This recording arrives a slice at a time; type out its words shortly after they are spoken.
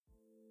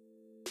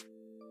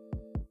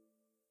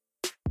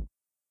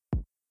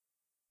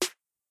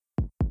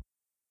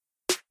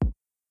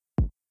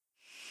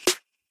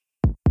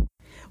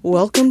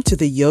Welcome to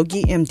the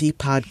Yogi MD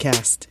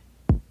podcast.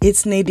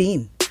 It's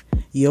Nadine,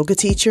 yoga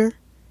teacher,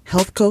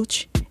 health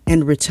coach,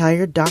 and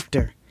retired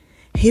doctor,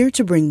 here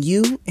to bring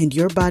you and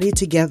your body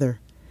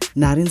together,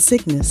 not in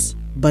sickness,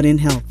 but in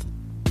health.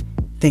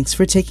 Thanks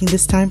for taking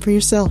this time for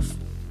yourself.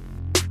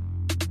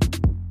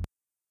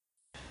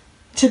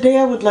 Today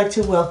I would like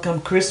to welcome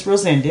Chris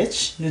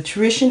Rosandich,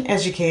 nutrition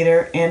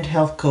educator and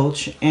health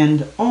coach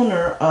and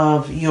owner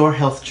of Your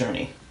Health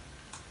Journey.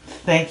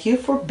 Thank you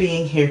for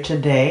being here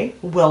today.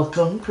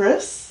 Welcome,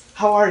 Chris.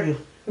 How are you?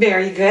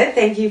 Very good.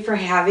 Thank you for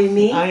having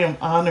me. I am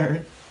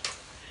honored.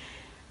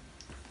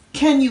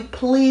 Can you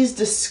please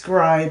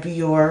describe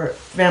your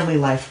family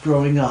life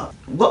growing up?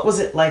 What was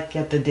it like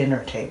at the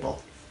dinner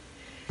table?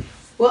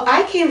 Well,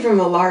 I came from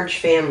a large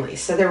family.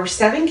 So there were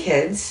 7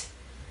 kids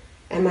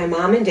and my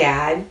mom and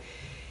dad.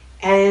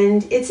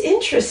 And it's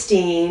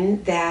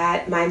interesting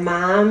that my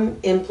mom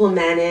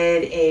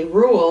implemented a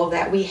rule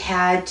that we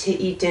had to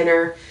eat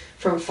dinner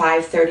from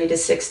 5:30 to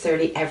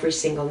 6:30 every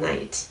single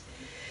night.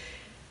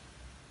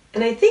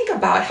 And I think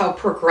about how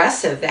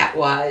progressive that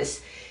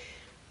was.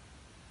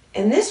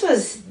 And this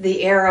was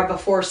the era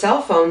before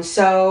cell phones,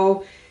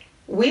 so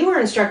we were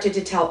instructed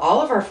to tell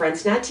all of our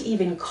friends not to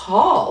even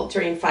call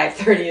during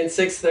 5:30 and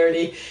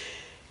 6:30.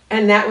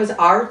 And that was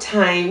our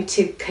time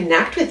to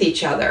connect with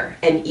each other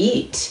and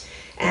eat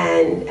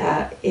and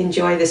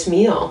enjoy this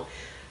meal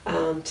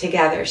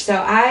together.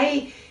 So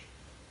I,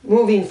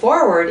 moving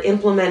forward,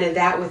 implemented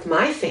that with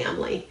my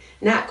family.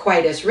 Not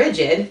quite as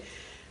rigid.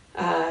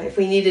 If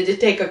we needed to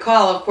take a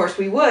call, of course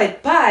we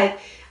would, but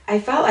I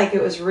felt like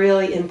it was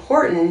really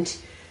important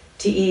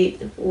to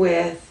eat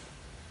with,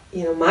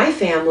 my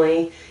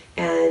family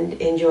and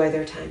enjoy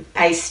their time.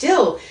 I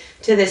still,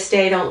 to this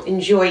day, don't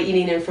enjoy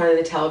eating in front of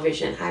the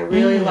television. I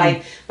really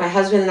like, my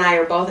husband and I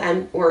are both,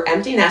 we're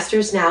empty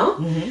nesters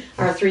now.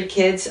 Our 3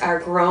 kids are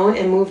grown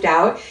and moved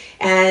out,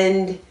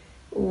 and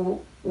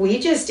we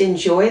just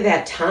enjoy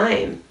that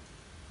time.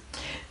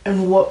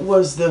 And what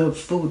was the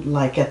food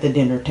like at the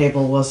dinner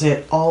table? Was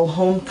it all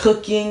home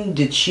cooking?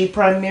 Did she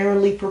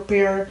primarily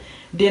prepare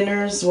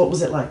dinners? What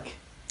was it like?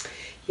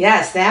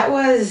 Yes, that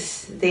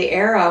was the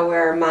era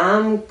where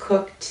Mom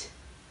cooked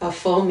a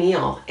full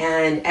meal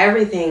and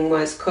everything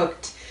was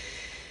cooked.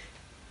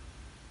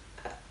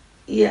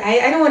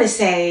 I don't want to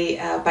say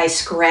by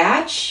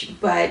scratch,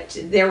 but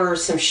there were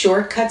some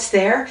shortcuts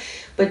there.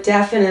 But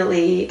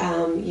definitely,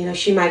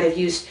 she might have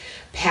used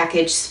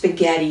packaged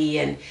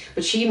spaghetti,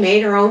 but she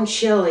made her own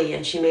chili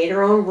and she made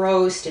her own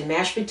roast, and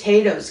mashed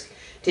potatoes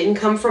didn't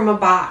come from a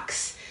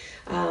box.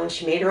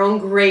 She made her own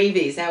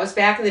gravies. That was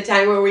back in the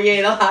time where we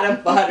ate a lot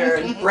of butter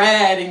and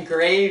bread and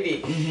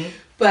gravy.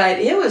 But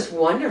it was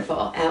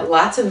wonderful.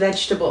 Lots of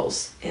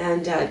vegetables.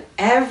 And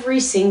every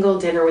single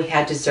dinner we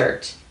had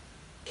dessert.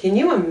 Can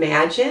you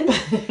imagine?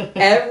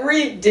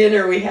 Every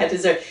dinner we had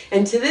dessert.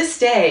 And to this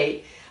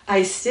day,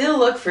 I still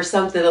look for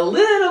something a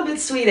little bit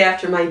sweet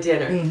after my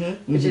dinner,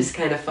 which is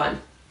kind of fun.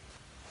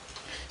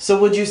 So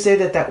would you say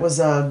that was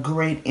a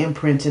great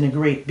imprint and a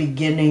great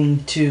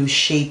beginning to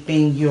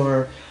shaping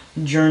your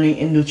journey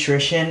in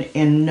nutrition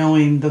and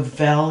knowing the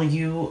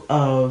value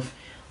of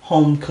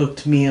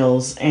home-cooked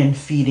meals and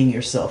feeding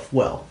yourself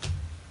well?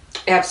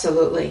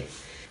 Absolutely.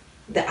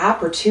 The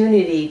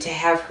opportunity to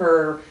have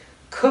her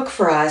cook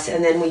for us,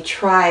 and then we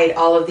tried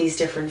all of these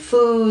different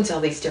foods,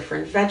 all these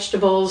different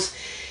vegetables,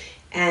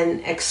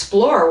 and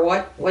explore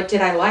what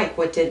did I like,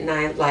 what didn't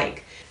I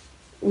like.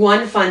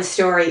 One fun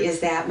story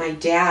is that my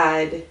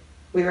dad,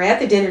 we were at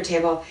the dinner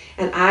table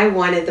and I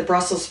wanted the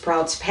Brussels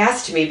sprouts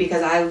passed to me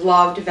because I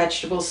loved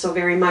vegetables so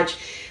very much,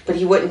 but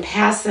he wouldn't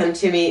pass them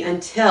to me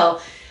until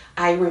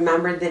I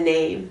remembered the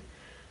name.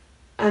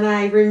 And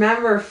I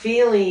remember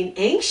feeling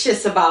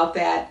anxious about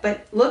that,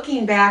 but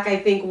looking back, I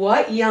think,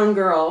 what young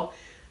girl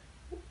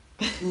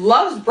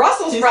loves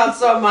Brussels sprouts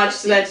so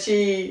much that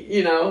she,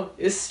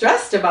 is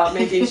stressed about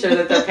making sure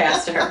that they're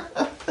passed to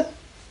her.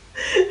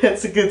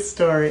 That's a good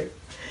story.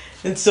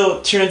 And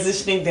so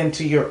transitioning then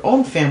to your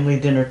own family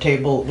dinner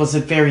table, was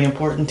it very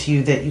important to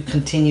you that you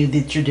continue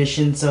the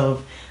traditions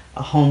of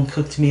a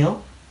home-cooked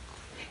meal?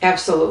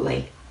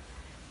 Absolutely.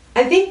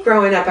 I think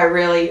growing up I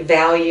really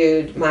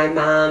valued my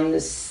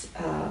mom's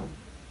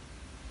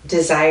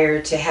desire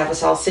to have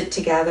us all sit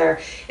together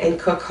and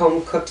cook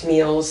home-cooked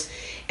meals.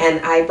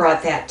 And I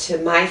brought that to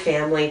my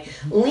family,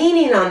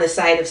 leaning on the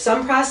side of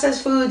some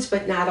processed foods,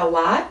 but not a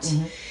lot.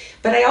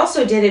 But I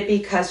also did it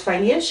because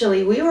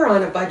financially we were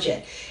on a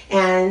budget.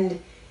 And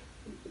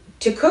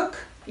to cook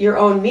your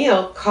own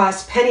meal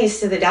costs pennies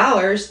to the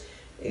dollars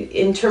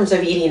in terms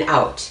of eating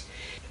out.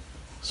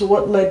 So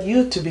what led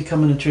you to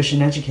become a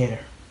nutrition educator?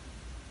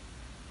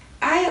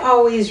 I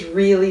always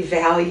really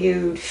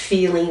valued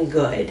feeling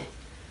good.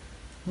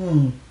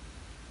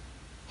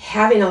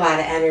 Having a lot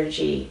of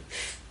energy,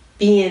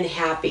 being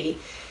happy.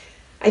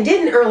 I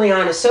didn't early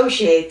on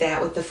associate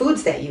that with the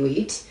foods that you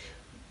eat,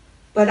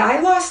 but I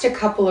lost a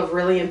couple of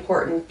really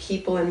important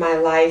people in my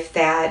life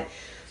that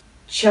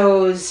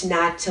chose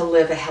not to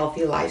live a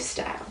healthy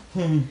lifestyle.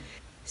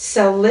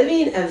 So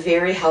living a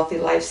very healthy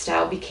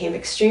lifestyle became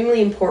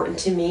extremely important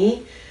to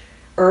me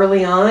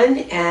early on,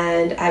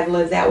 and I've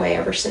lived that way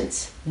ever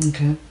since.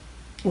 Okay.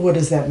 What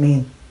does that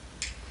mean?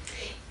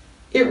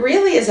 It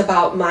really is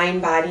about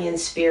mind, body, and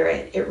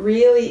spirit. It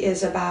really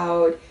is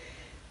about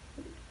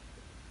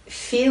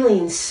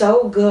feeling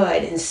so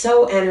good and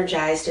so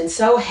energized and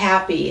so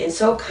happy and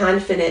so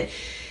confident.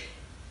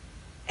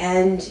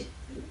 And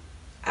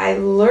I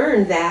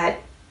learned that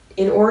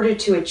in order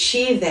to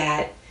achieve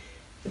that,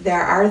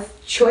 there are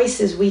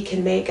choices we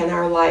can make in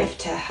our life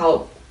to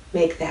help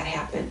make that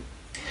happen.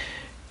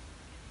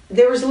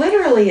 There was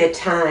literally a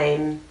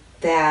time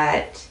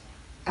that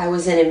I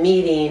was in a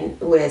meeting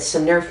with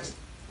some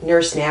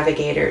nurse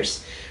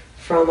navigators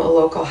from a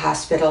local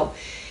hospital.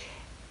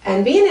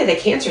 And being at a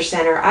cancer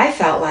center, I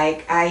felt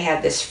like I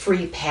had this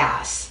free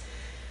pass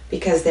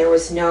because there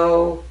was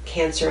no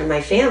cancer in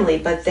my family.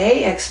 But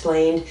they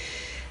explained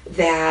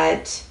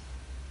that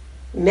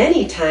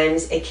many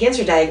times a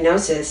cancer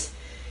diagnosis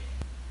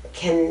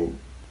can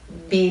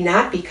be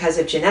not because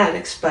of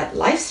genetics, but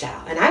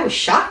lifestyle. And I was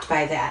shocked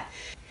by that.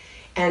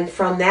 And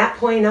from that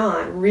point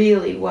on,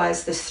 really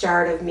was the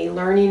start of me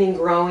learning and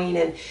growing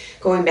and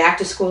going back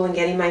to school and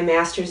getting my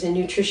master's in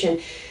nutrition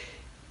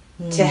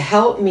to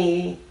help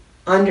me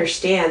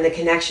understand the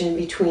connection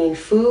between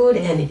food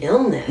and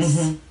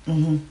illness.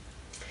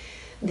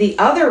 The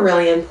other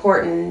really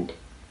important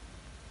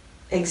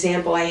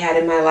example I had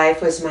in my life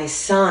was my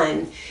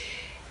son.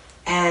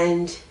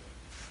 And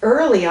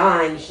early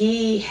on,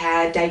 he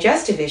had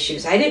digestive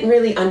issues. I didn't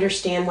really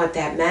understand what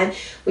that meant.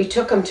 We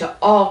took him to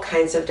all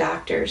kinds of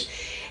doctors.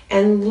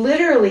 And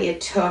literally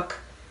it took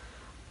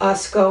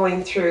us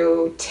going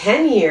through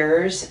 10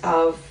 years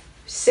of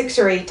 6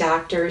 or 8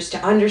 doctors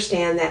to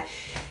understand that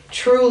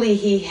truly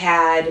he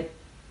had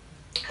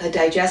a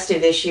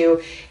digestive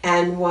issue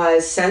and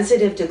was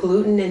sensitive to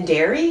gluten and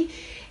dairy.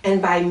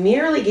 And by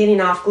merely getting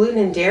off gluten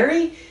and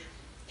dairy,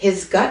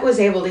 his gut was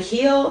able to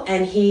heal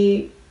and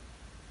he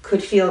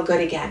could feel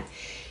good again.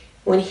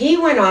 When he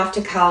went off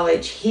to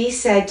college, he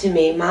said to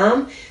me,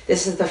 "Mom,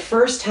 this is the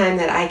first time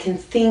that I can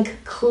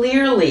think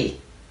clearly."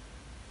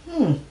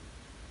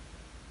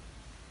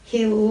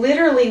 He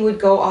literally would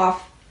go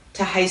off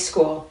to high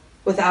school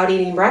without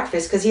eating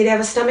breakfast because he'd have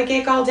a stomach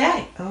ache all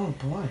day. Oh,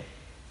 boy.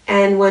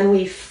 And when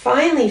we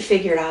finally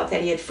figured out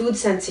that he had food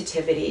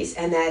sensitivities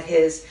and that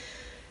his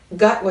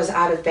gut was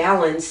out of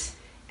balance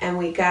and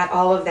we got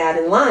all of that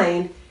in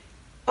line,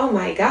 oh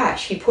my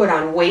gosh, he put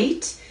on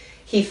weight.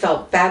 He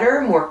felt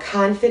better, more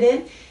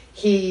confident.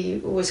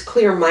 He was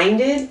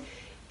clear-minded.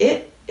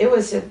 It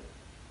was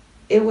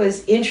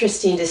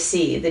interesting to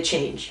see the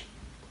change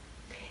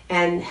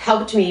and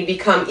helped me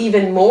become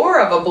even more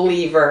of a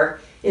believer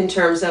in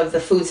terms of the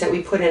foods that we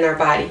put in our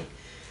body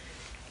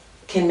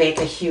can make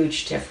a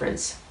huge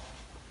difference.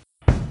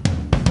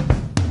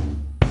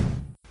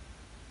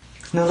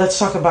 Now let's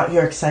talk about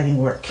your exciting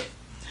work.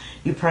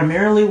 You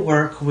primarily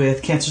work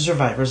with cancer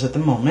survivors at the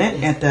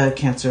moment at the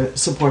Cancer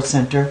Support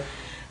Center.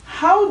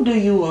 How do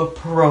you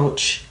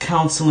approach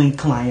counseling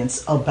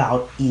clients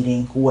about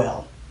eating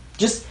well?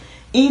 Just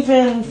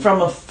even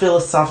from a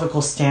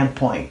philosophical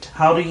standpoint,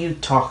 how do you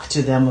talk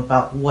to them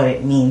about what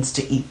it means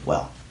to eat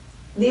well?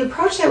 The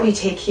approach that we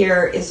take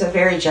here is a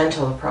very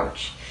gentle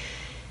approach.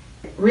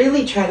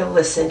 Really try to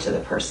listen to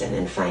the person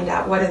and find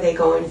out what are they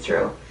going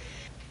through.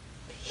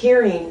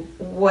 Hearing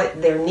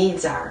what their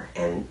needs are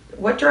and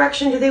what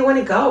direction do they want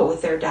to go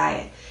with their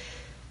diet.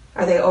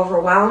 Are they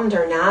overwhelmed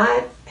or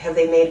not? Have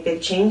they made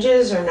big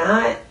changes or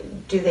not?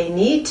 Do they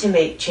need to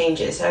make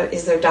changes?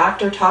 Is their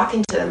doctor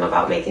talking to them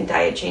about making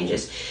diet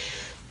changes?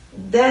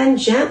 Then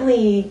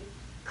gently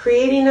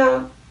creating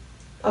a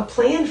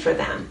plan for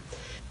them.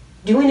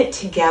 Doing it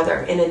together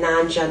in a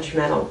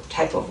non-judgmental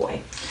type of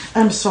way.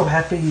 I'm so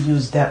happy you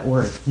used that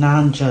word,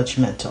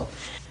 non-judgmental.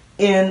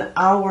 In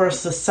our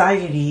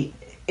society,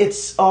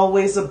 it's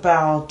always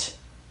about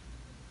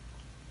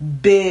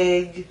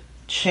big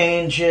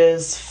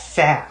changes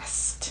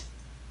fast,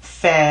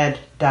 fad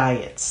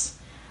diets.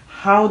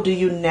 How do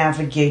you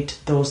navigate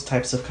those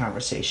types of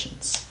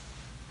conversations?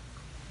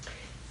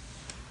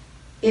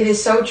 It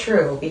is so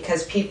true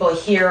because people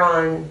hear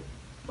on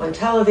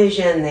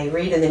television, they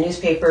read in the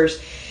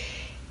newspapers,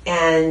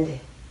 and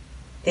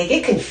they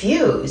get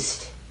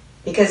confused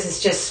because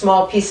it's just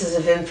small pieces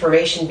of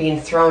information being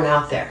thrown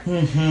out there.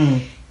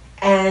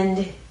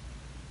 And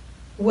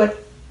what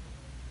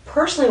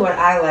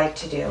I like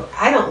to do,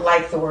 I don't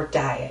like the word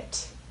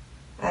diet.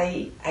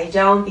 I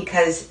don't,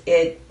 because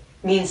it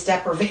means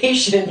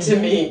deprivation to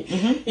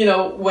me. You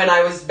know, when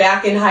I was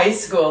back in high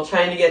school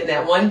trying to get in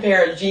that one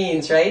pair of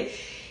jeans, right?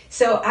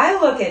 So I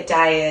look at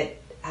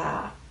diet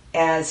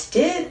as,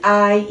 did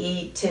I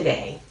eat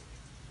today?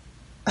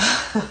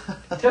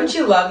 Don't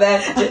you love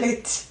that?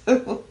 I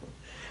do.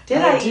 Did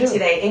I eat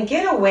today? And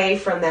get away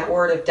from that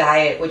word of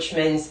diet, which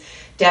means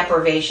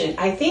deprivation.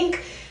 I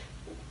think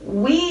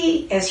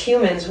we as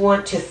humans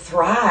want to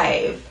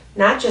thrive,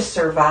 not just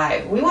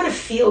survive. We want to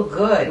feel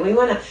good. We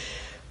want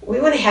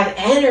to have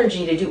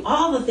energy to do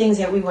all the things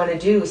that we want to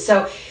do.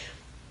 So,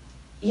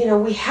 you know,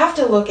 we have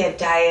to look at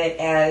diet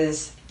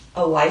as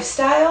a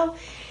lifestyle,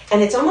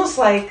 and it's almost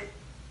like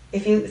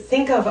if you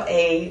think of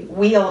a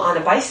wheel on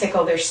a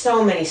bicycle, there's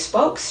so many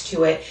spokes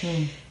to it.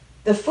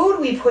 The food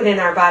we put in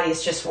our body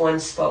is just one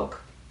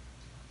spoke.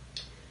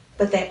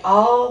 But they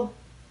all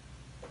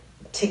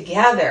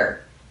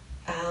together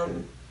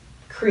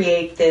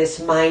create this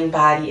mind,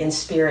 body, and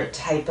spirit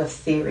type of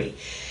theory.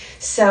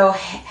 So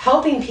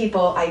helping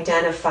people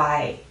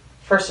identify,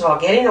 first of all,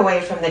 getting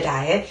away from the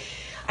diet,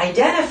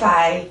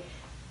 identify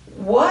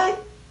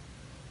what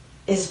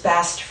is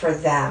best for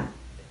them.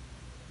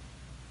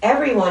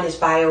 Everyone is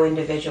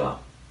bio-individual.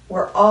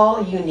 We're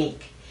all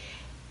unique.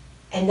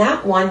 And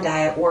not one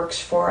diet works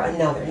for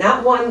another.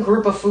 Not one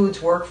group of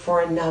foods work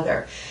for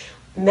another.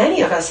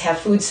 Many of us have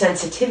food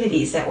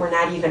sensitivities that we're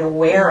not even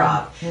aware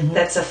of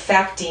that's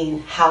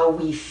affecting how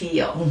we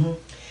feel.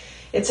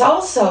 It's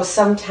also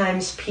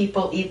sometimes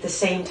people eat the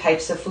same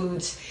types of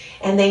foods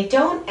and they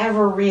don't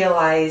ever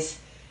realize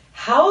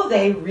how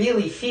they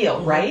really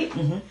feel, right?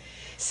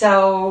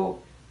 So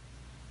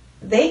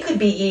they could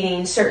be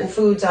eating certain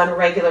foods on a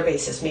regular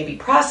basis, maybe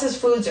processed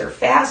foods or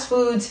fast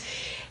foods,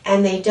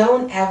 and they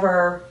don't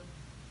ever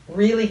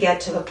really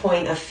get to the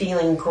point of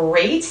feeling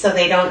great, so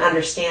they don't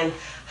understand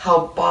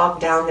how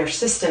bogged down their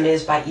system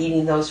is by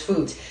eating those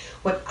foods.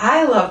 What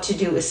I love to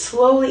do is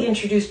slowly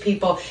introduce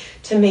people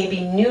to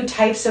maybe new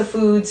types of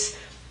foods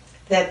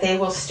that they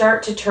will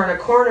start to turn a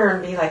corner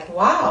and be like,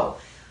 wow,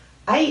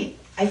 I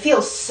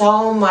feel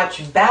so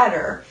much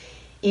better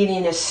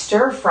eating a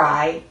stir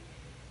fry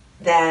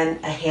than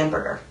a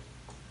hamburger.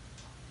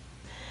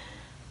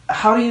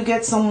 How do you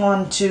get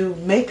someone to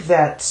make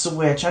that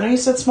switch? I know you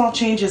said small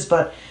changes,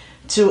 but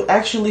to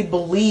actually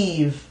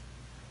believe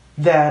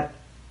that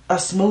a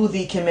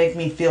smoothie can make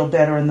me feel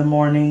better in the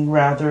morning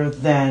rather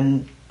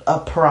than a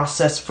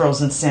processed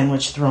frozen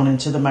sandwich thrown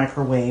into the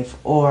microwave,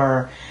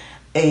 or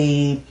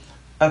a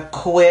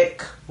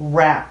quick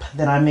wrap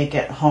that I make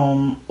at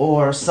home,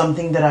 or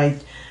something that I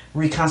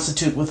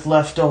reconstitute with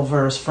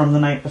leftovers from the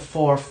night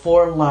before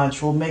for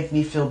lunch will make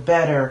me feel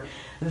better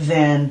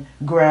than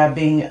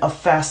grabbing a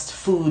fast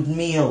food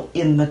meal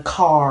in the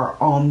car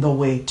on the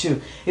way to.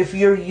 If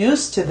you're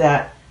used to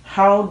that,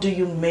 how do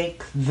you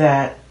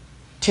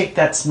take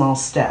that small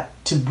step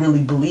to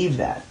really believe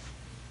that?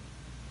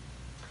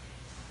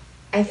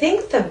 I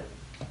think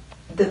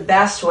the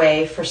best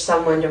way for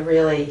someone to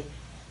really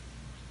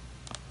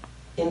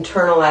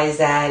internalize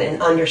that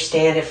and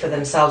understand it for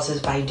themselves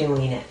is by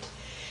doing it.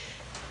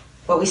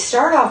 But we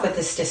start off with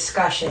this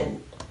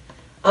discussion,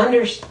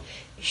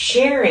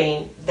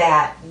 sharing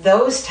that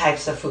those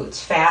types of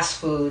foods, fast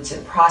foods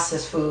and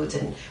processed foods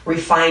and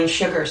refined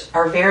sugars,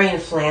 are very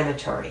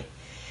inflammatory.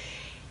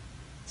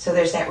 So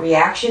there's that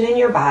reaction in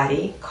your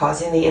body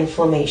causing the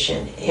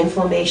inflammation.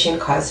 Inflammation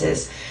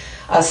causes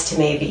us to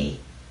maybe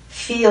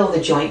feel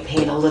the joint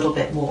pain a little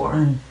bit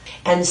more.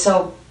 And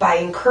so by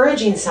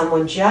encouraging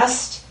someone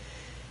just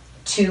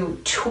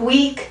to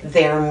tweak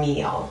their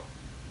meal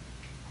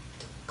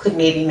could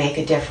maybe make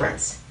a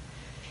difference.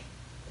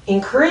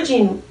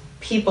 Encouraging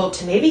people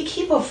to maybe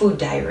keep a food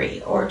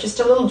diary or just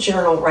a little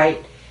journal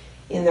right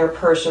in their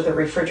purse or the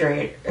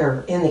refrigerator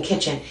or in the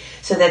kitchen,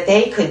 so that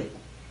they could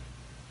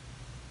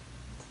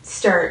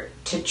start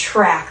to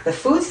track the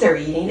foods they're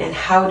eating and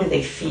how do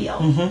they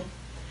feel.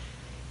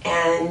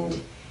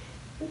 And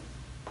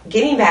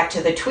getting back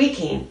to the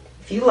tweaking,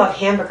 if you love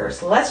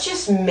hamburgers, let's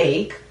just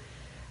make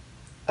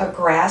a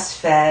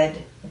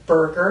grass-fed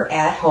burger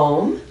at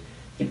home.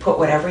 You put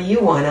whatever you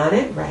want on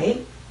it,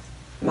 right?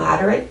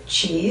 Moderate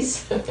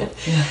cheese.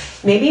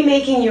 Maybe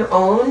making your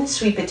own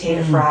sweet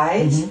potato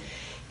fries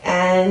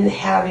and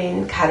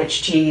having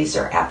cottage cheese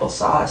or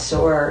applesauce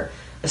or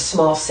a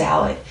small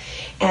salad.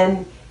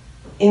 And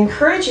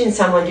encouraging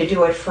someone to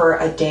do it for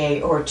a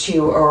day or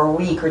two or a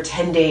week or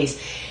 10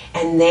 days,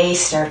 and they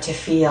start to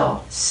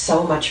feel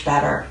so much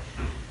better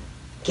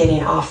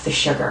getting off the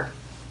sugar.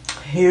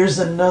 Here's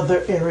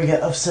another area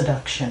of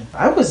seduction.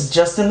 I was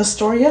just in the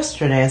store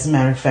yesterday, as a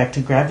matter of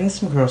fact, grabbing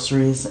some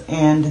groceries,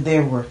 and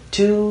there were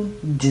two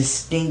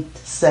distinct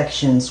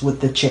sections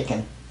with the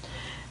chicken.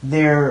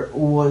 There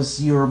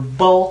was your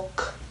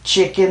bulk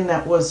chicken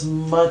that was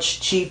much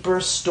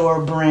cheaper,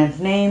 store brand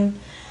name.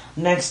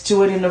 Next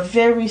to it, in a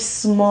very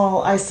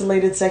small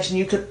isolated section,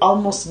 you could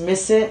almost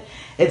miss it.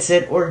 It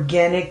said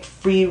organic,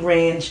 free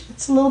range.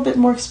 It's a little bit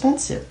more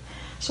expensive.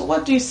 So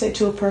what do you say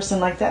to a person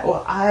like that?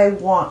 Well, I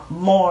want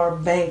more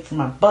bang for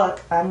my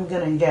buck. I'm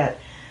going to get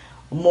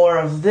more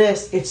of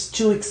this. It's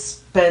too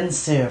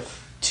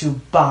expensive to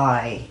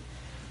buy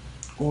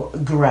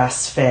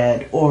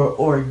grass-fed or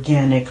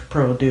organic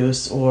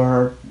produce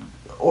or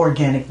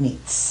organic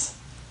meats.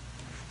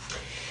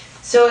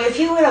 So if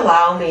you would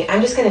allow me,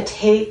 I'm just going to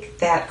take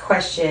that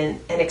question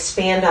and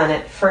expand on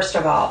it first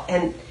of all,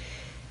 and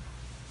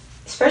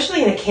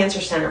especially in a cancer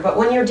center, but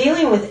when you're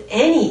dealing with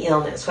any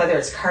illness, whether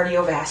it's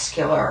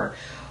cardiovascular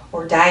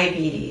or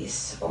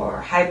diabetes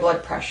or high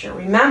blood pressure,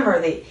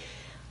 remember the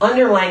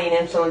underlying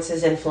influence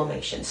is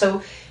inflammation.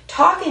 So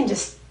talking to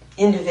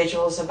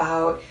individuals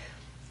about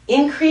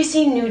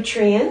increasing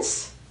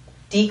nutrients,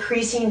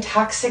 decreasing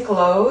toxic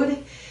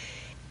load,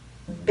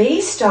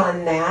 based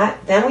on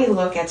that, then we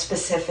look at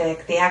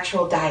the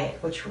actual diet,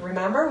 which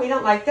remember, we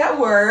don't like that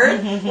word.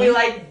 Mm-hmm. We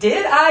like,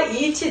 did I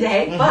eat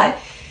today? Mm-hmm. But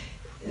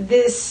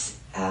this,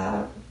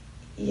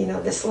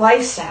 this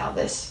lifestyle,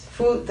 the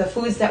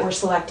foods that we're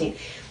selecting,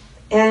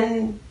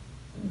 and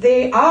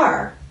they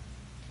are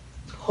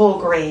whole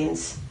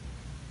grains,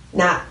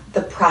 not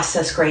the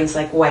processed grains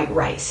like white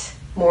rice,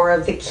 more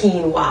of the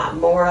quinoa,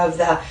 more of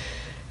the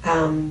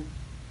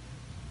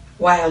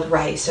wild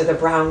rice or the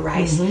brown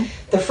rice, mm-hmm.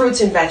 the fruits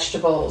and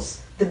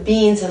vegetables, the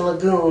beans and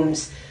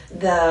legumes,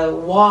 the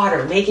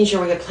water, making sure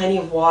we get plenty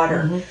of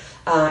water mm-hmm.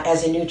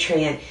 As a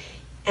nutrient,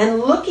 and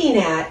looking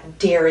at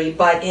dairy,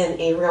 but in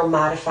a real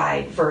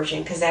modified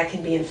version, because that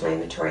can be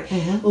inflammatory.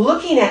 Mm-hmm.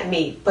 Looking at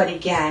meat, but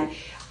again,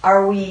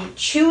 are we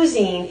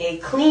choosing a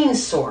clean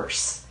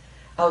source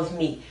of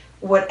meat?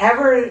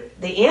 Whatever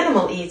the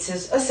animal eats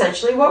is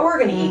essentially what we're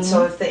going to mm-hmm. eat.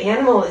 So if the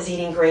animal is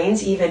eating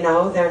grains, even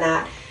though they're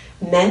not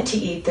meant to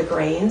eat the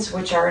grains,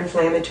 which are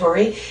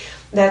inflammatory,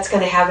 that's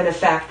going to have an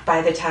effect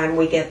by the time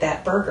we get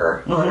that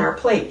burger mm-hmm. on our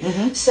plate.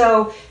 Mm-hmm.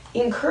 So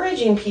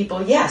encouraging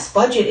people, yes,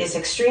 budget is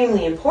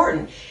extremely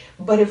important,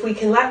 but if we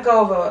can let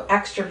go of an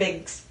extra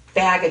big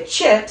bag of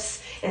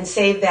chips and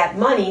save that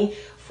money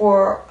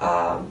for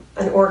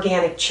an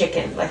organic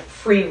chicken, like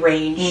free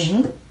range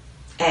mm-hmm.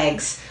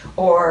 eggs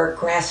or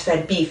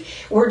grass-fed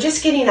beef, we're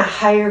just getting a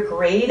higher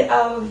grade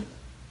of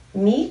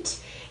meat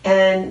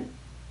and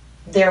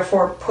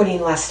therefore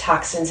putting less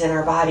toxins in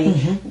our body,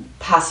 mm-hmm.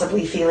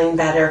 possibly feeling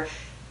better,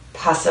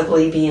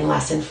 possibly being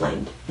less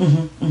inflamed.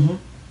 Mm-hmm. Mm-hmm.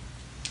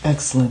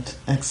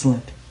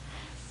 Excellent.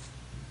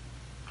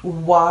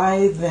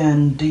 Why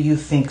then do you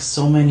think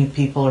so many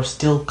people are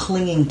still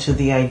clinging to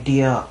the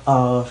idea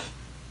of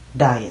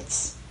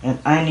diets? And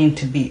I need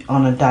to be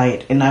on a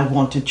diet and I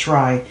want to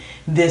try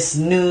this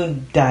new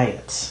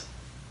diet.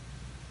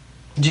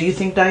 Do you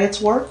think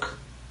diets work?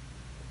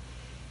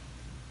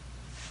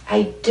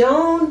 I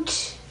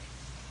don't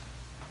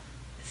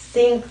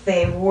think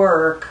they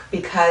work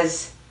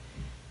because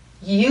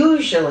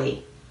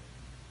usually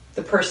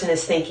the person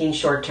is thinking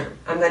short term.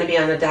 I'm going to be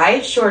on a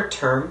diet short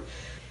term,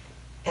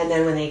 and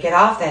then when they get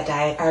off that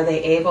diet, are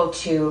they able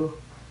to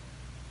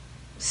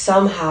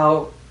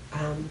somehow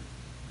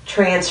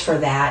transfer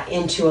that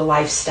into a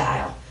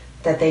lifestyle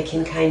that they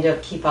can kind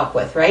of keep up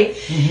with, right?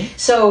 Mm-hmm.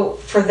 So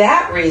for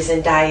that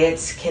reason,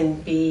 diets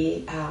can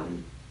be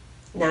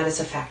not as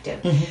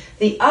effective. Mm-hmm.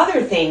 The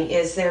other thing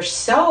is there's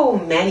so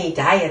many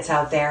diets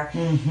out there.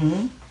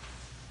 Mm-hmm.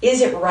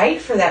 Is it right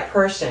for that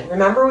person?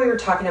 Remember we were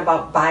talking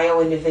about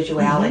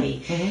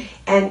bio-individuality. Mm-hmm. Mm-hmm.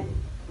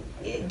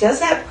 And does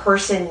that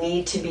person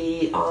need to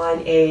be on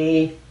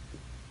a,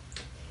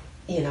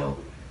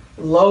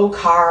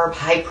 low-carb,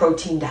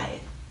 high-protein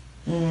diet?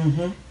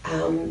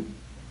 Mm-hmm.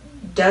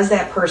 Does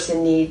that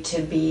person need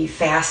to be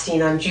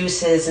fasting on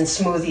juices and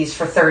smoothies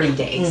for 30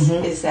 days?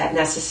 Mm-hmm. Is that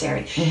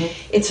necessary?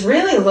 Mm-hmm. It's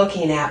really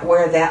looking at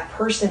where that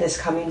person is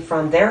coming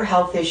from, their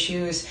health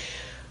issues,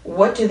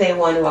 what do they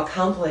want to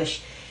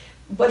accomplish.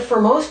 But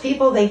for most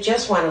people, they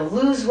just want to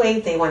lose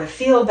weight, they want to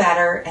feel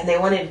better, and they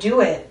want to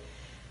do it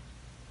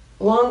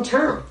long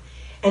term.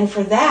 And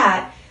for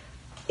that,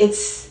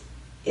 it's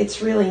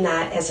really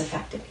not as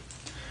effective.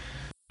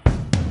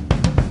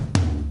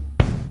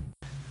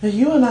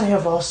 You and I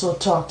have also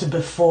talked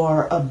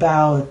before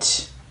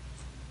about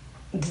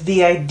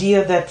the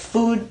idea that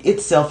food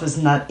itself is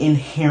not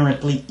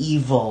inherently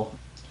evil.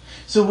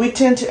 So we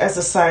tend to, as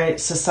a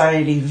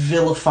society,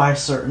 vilify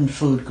certain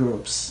food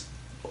groups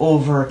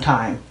over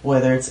time,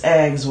 whether it's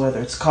eggs, whether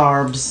it's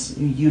carbs,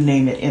 you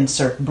name it,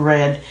 insert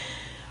bread.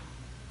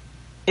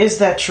 Is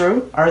that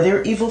true? Are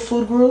there evil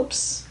food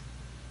groups?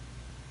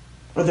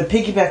 Or the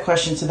piggyback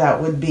question to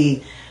that would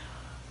be,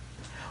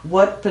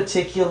 what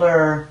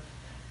particular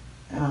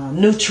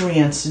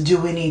nutrients do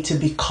we need to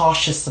be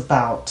cautious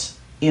about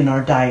in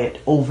our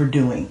diet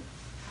overdoing?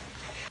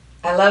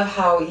 I love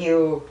how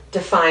you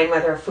define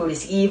whether a food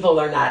is evil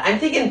or not. I'm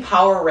thinking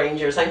Power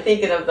Rangers. I'm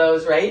thinking of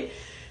those, right?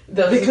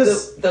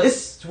 Because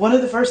it's one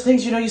of the first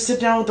things, you sit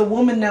down with a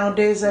woman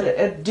nowadays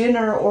at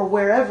dinner or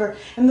wherever,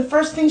 and the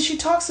first thing she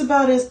talks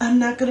about is, I'm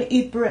not going to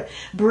eat bread.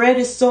 Bread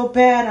is so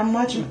bad. I'm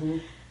much... Mm-hmm.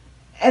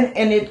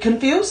 And it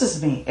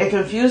confuses me. It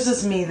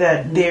confuses me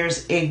that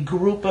there's a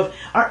group of...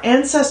 Our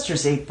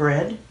ancestors ate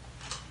bread.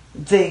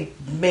 They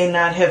may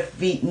not have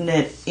eaten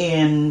it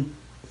in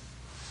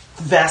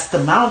vast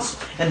amounts,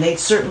 and they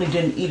certainly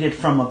didn't eat it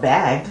from a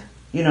bag,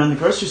 in the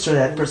grocery store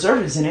that had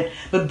preservatives in it.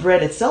 But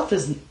bread itself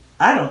is,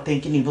 I don't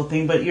think, an evil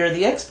thing, but you're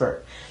the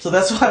expert. So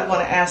that's why I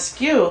want to ask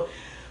you.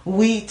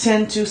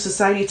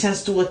 Society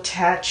tends to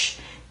attach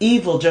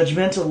evil,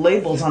 judgmental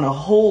labels on a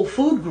whole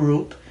food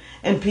group,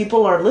 and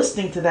people are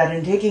listening to that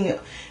and taking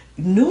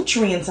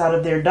nutrients out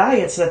of their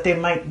diets that they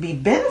might be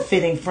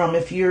benefiting from.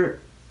 If you're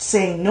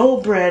saying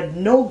no bread,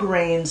 no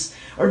grains,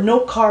 or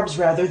no carbs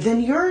rather, then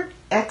you're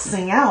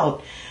Xing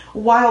out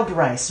wild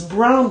rice,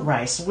 brown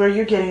rice, where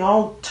you're getting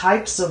all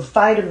types of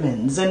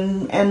vitamins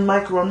and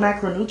micro and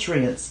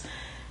macronutrients.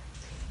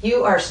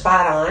 You are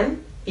spot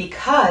on,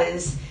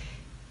 because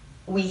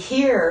we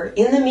hear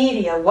in the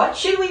media, what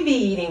should we be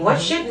eating?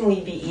 What shouldn't we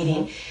be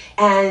eating?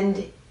 And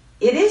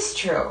it is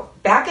true.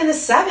 Back in the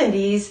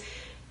 70s,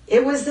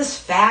 it was this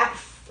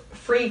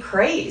fat-free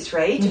craze,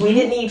 right? We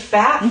didn't eat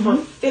fat for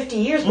 50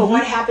 years, but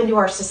what happened to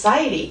our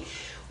society?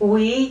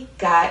 We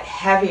got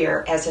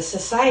heavier as a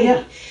society.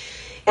 Yeah.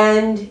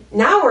 And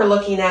now we're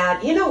looking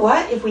at, you know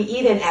what, if we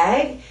eat an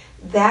egg,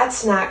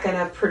 that's not going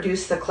to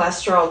produce the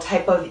cholesterol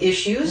type of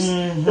issues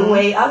the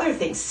way other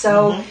things.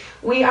 So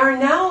we are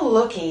now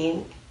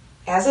looking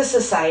as a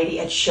society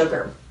at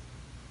sugar.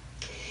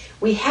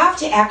 We have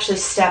to actually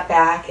step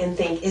back and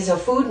think, is a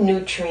food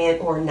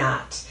nutrient or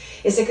not?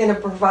 Is it going to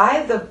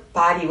provide the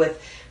body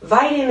with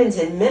vitamins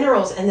and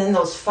minerals and then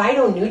those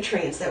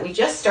phytonutrients that we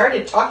just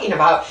started talking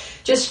about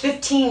just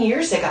 15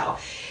 years ago?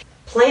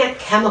 Plant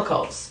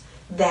chemicals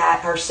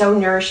that are so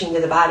nourishing to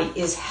the body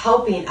is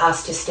helping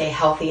us to stay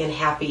healthy and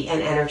happy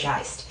and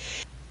energized.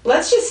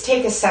 Let's just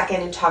take a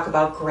second and talk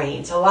about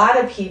grains. A lot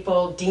of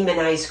people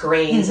demonize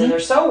grains and they're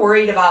so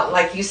worried about,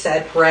 like you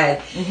said,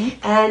 bread.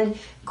 And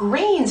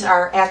grains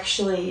are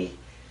actually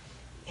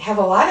have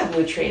a lot of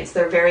nutrients.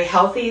 They're very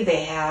healthy.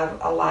 They have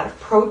a lot of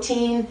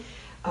protein,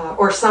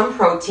 or some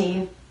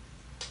protein.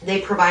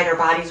 They provide our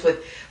bodies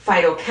with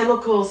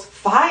phytochemicals,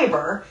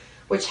 fiber,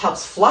 which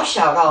helps flush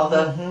out all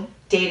the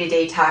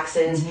day-to-day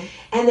toxins,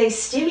 and they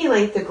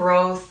stimulate the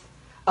growth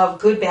of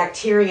good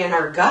bacteria in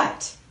our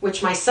gut,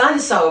 which my son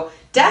so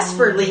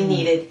desperately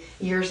needed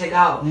years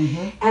ago.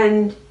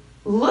 And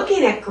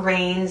looking at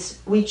grains,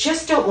 we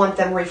just don't want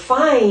them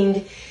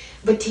refined,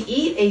 but to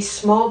eat a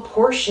small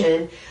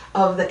portion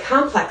of the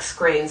complex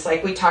grains,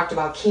 like we talked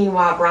about,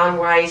 quinoa, brown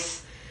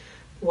rice,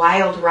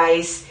 wild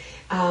rice,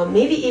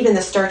 maybe even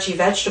the starchy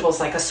vegetables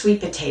like a sweet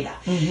potato.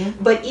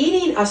 But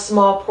eating a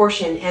small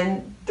portion,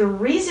 and the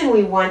reason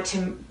we want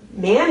to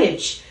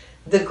manage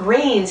the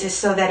grains is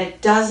so that it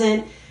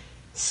doesn't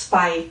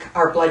spike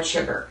our blood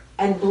sugar.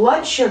 And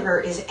blood sugar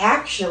is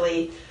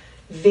actually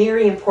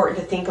very important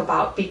to think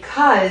about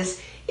because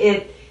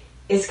it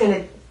is going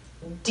to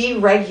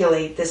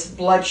deregulate this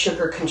blood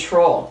sugar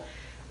control.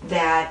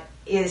 That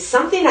is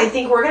something I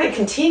think we're going to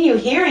continue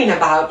hearing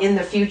about in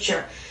the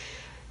future.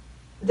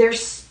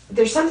 There's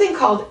something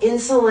called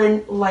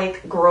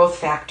insulin-like growth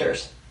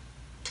factors.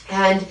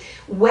 And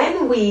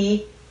when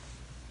we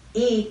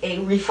eat a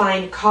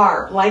refined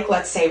carb, like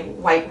let's say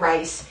white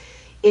rice,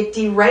 it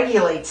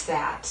deregulates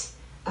that.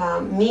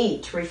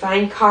 Meat,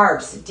 refined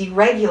carbs,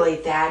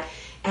 deregulate that.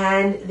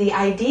 And the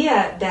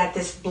idea that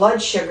this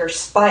blood sugar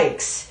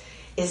spikes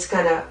is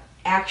going to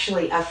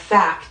actually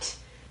affect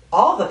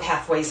all the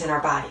pathways in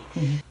our body.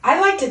 I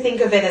like to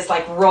think of it as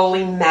like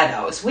rolling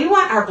meadows. We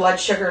want our blood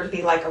sugar to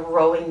be like a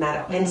rolling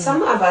meadow. And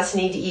some of us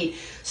need to eat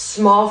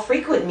small,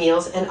 frequent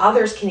meals, and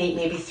others can eat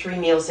maybe 3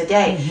 meals a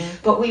day.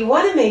 But we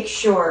want to make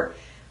sure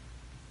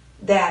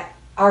that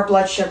our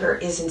blood sugar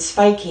isn't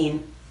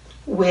spiking,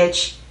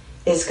 which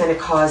is going to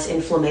cause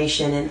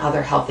inflammation and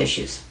other health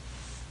issues.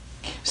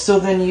 So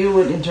then you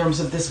would, in terms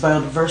of this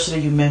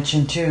biodiversity you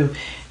mentioned too,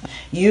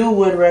 you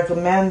would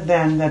recommend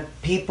then that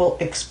people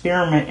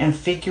experiment and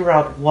figure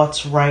out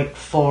what's right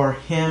for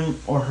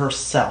him or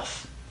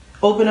herself.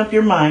 Open up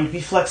your mind,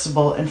 be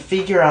flexible, and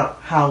figure out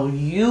how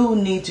you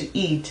need to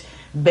eat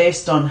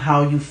based on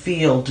how you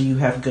feel. Do you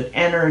have good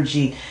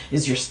energy?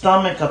 Is your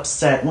stomach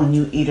upset when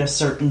you eat a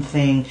certain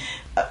thing?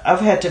 I've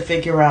had to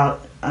figure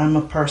out, I'm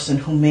a person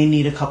who may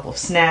need a couple of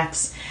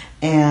snacks,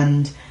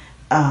 and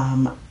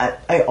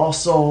I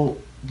also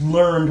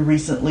learned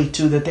recently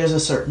too that there's a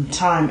certain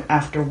time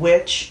after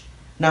which,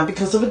 not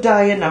because of a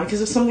diet, not because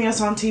of something I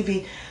saw on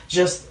TV,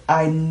 just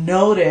I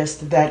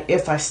noticed that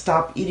if I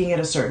stop eating at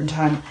a certain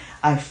time,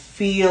 I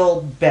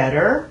feel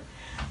better,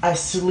 I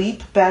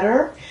sleep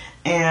better,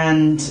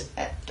 and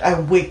I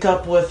wake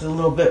up with a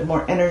little bit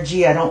more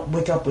energy. I don't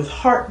wake up with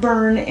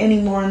heartburn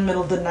anymore in the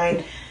middle of the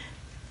night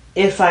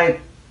if I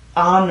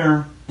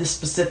honor the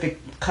specific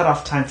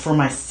cutoff time for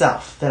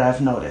myself that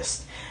I've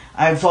noticed.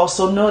 I've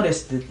also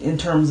noticed that in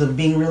terms of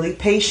being really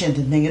patient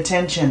and paying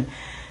attention,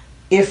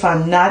 if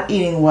I'm not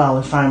eating well,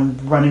 if I'm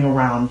running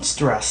around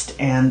stressed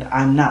and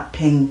I'm not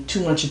paying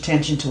too much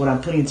attention to what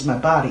I'm putting into my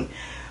body,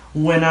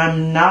 when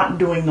I'm not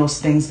doing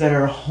those things that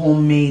are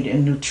homemade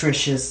and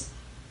nutritious,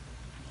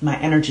 my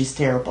energy's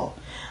terrible.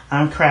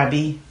 I'm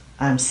crabby.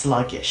 I'm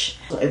sluggish.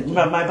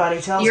 My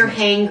body tells You're me.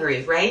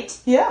 hangry, right?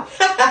 Yeah.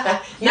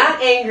 Not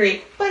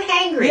angry, but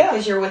hangry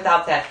because you're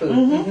without that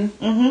food.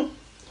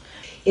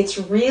 It's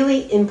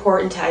really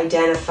important to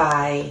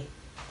identify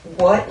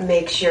what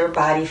makes your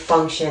body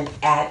function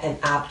at an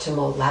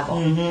optimal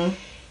level.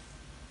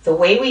 The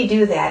way we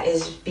do that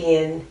is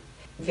being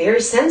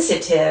very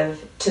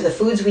sensitive to the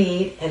foods we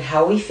eat and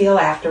how we feel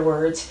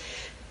afterwards.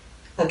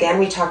 Again,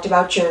 we talked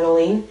about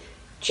journaling,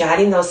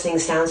 jotting those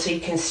things down so you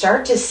can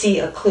start to see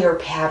a clear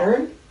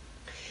pattern.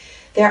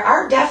 There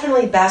are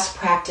definitely best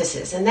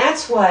practices, and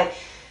that's what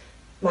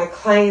my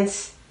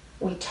clients,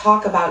 we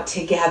talk about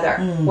together.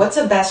 What's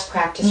a best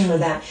practice for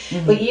them?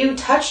 But you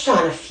touched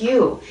on a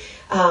few.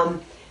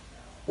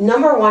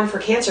 Number one, for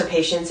cancer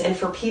patients and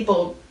for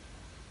people,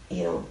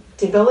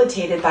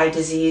 debilitated by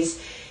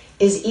disease,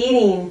 is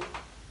eating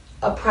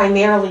a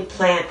primarily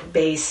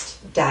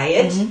plant-based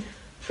diet,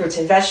 fruits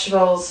and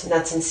vegetables,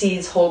 nuts and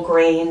seeds, whole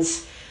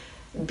grains,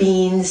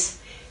 beans.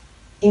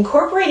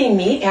 Incorporating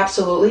meat,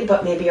 absolutely,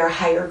 but maybe our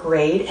higher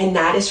grade and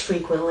not as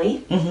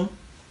frequently.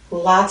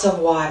 Lots of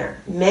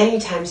water. Many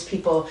times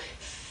people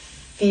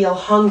feel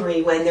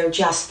hungry when they're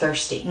just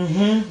thirsty.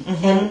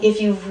 And if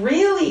you've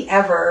really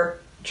ever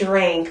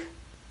drank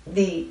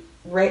the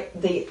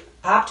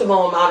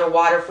optimal amount of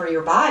water for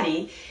your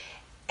body,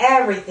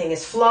 everything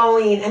is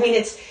flowing. I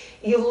mean,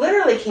 you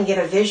literally can get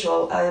a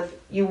visual of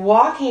you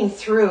walking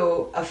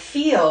through a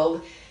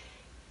field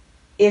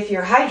if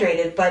you're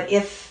hydrated, but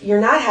if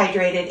you're not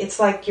hydrated, it's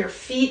like your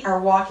feet are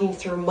walking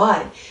through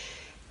mud.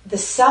 The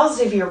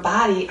cells of your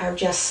body are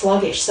just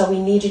sluggish, so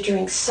we need to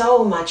drink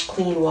so much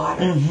clean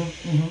water.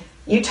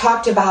 You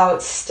talked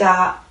about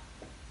stop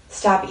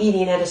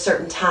eating at a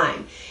certain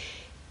time.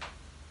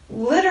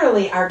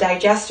 Literally, our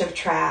digestive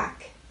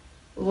tract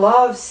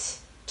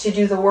loves to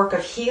do the work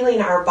of healing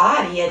our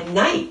body at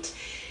night.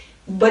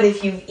 But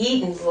if you've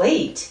eaten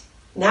late,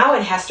 now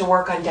it has to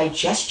work on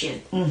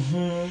digestion.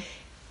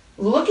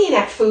 Looking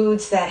at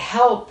foods that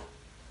help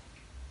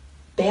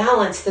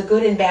balance the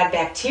good and bad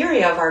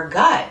bacteria of our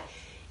gut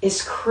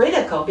is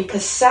critical,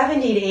 because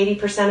 70 to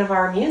 80% of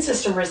our immune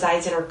system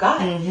resides in our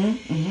gut.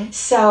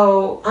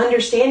 So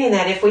understanding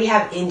that if we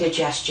have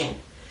indigestion,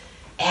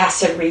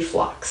 acid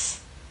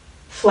reflux,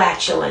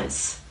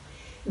 flatulence,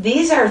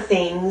 these are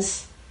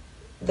things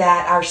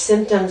that are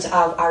symptoms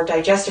of our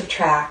digestive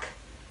tract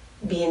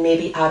being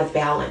maybe out of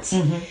balance.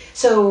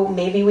 So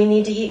maybe we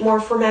need to eat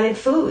more fermented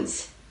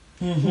foods.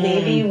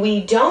 Maybe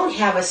we don't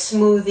have a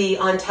smoothie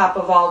on top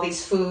of all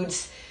these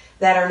foods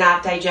that are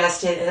not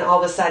digested, and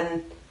all of a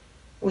sudden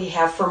we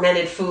have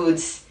fermented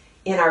foods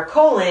in our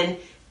colon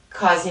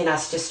causing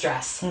us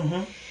distress.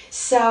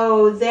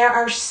 So there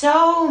are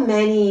so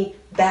many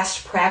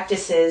best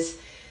practices,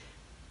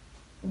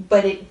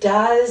 but it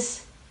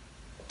does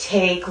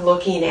take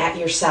looking at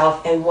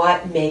yourself and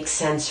what makes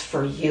sense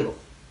for you.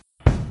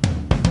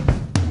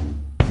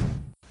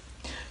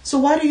 So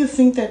why do you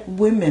think that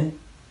women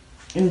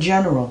in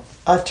general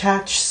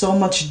attach so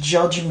much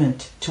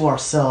judgment to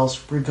ourselves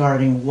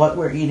regarding what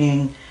we're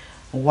eating,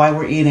 why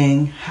we're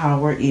eating, how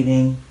we're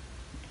eating,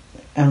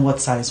 and what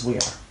size we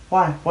are?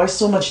 Why? Why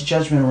so much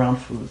judgment around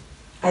food?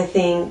 I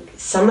think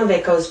some of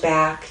it goes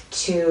back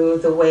to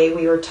the way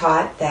we were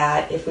taught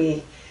that if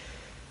we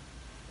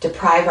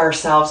deprive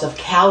ourselves of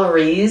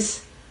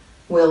calories,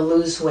 we'll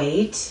lose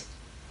weight,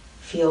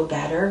 feel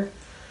better.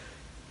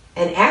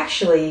 And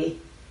actually,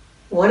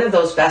 one of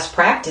those best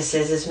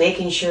practices is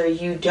making sure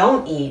you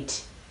don't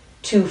eat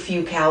too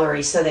few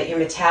calories so that your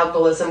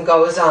metabolism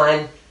goes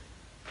on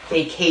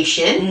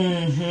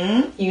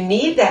vacation. You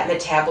need that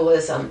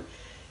metabolism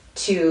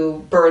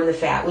to burn the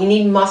fat. We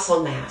need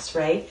muscle mass,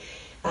 right?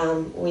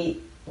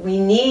 We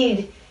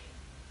need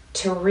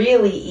to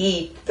really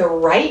eat the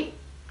right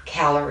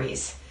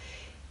calories.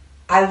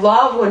 I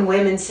love when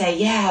women say,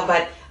 yeah,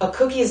 but a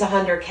cookie is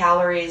 100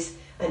 calories,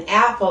 an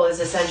apple is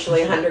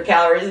essentially 100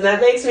 calories, and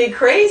that makes me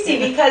crazy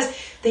because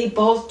they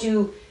both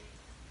do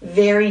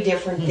very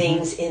different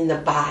things in the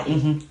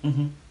body.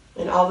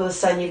 And all of a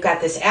sudden you've got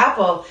this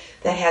apple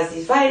that has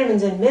these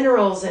vitamins and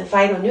minerals and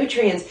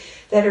phytonutrients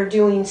that are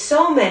doing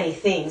so many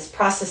things,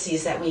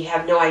 processes that we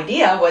have no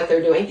idea what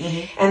they're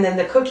doing. And then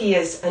the cookie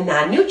is a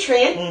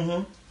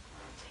non-nutrient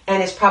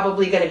and is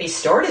probably going to be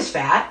stored as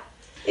fat.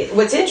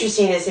 What's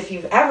interesting is if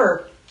you've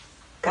ever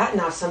gotten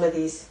off some of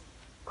these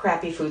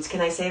crappy foods,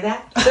 can I say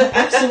that?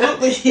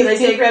 Absolutely. Can I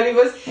say crappy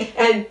foods?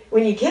 And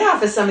when you get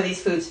off of some of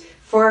these foods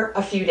for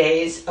a few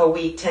days, a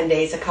week, 10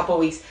 days, a couple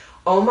weeks,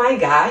 oh my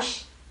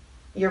gosh,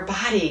 your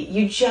body,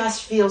 you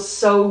just feel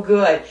so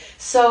good,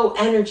 so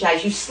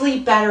energized. You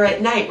sleep better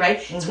at night, right?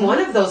 It's one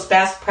of those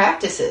best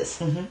practices.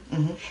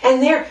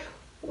 And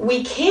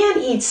we can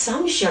eat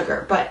some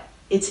sugar, but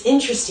it's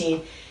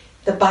interesting.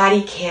 The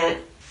body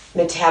can't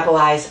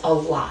metabolize a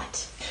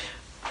lot.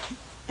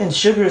 And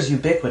sugar is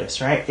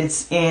ubiquitous, right?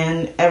 It's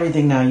in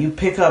everything now. You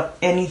pick up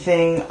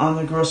anything on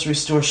the grocery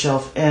store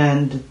shelf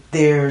and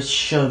there's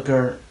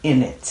sugar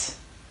in it.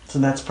 So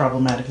that's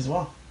problematic as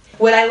well.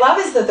 What I love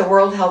is that the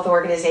World Health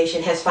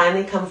Organization has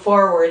finally come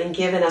forward and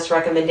given us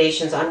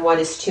recommendations on what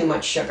is too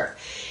much sugar.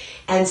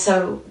 And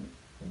so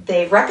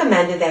they've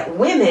recommended that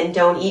women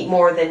don't eat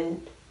more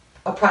than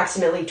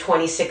approximately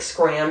 26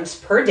 grams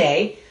per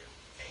day,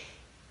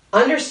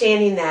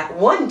 understanding that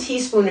 1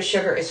 teaspoon of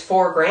sugar is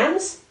 4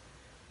 grams.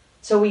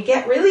 So we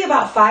get really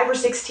about 5 or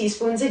 6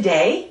 teaspoons a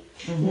day.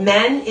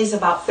 Men is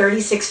about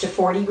 36 to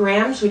 40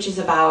 grams, which is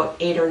about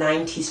 8 or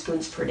 9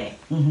 teaspoons per day.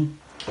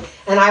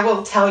 And I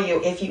will tell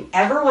you, if you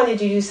ever wanted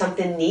to do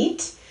something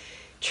neat,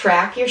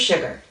 track your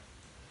sugar.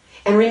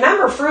 And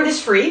remember, fruit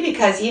is free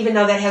because even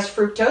though that has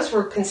fructose,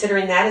 we're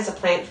considering that as a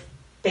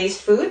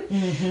plant-based food.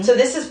 So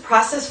this is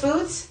processed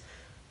foods.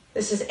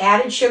 This is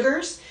added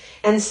sugars.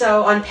 And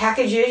so on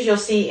packages, you'll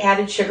see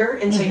added sugar.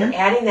 And so you're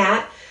adding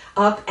that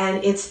up.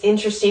 And it's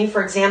interesting.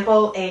 For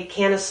example, a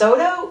can of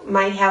soda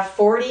might have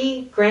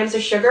 40 grams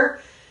of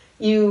sugar.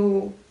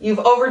 You've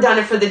overdone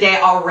it for the day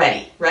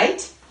already,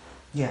 right?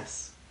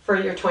 Yes.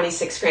 for your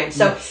 26 grams.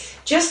 So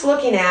just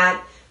looking at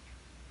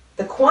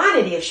the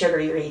quantity of sugar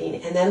you're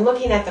eating and then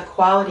looking at the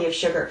quality of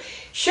sugar.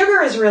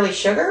 Sugar is really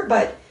sugar,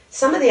 but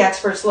some of the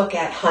experts look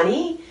at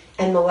honey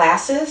and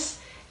molasses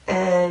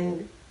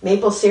and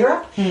maple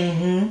syrup,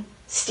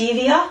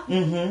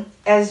 stevia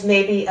as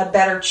maybe a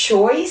better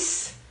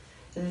choice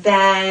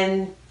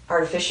than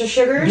artificial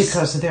sugars.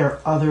 Because there are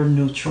other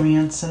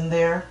nutrients in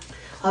there.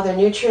 Other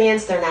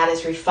nutrients, they're not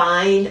as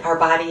refined. Our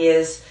body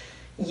is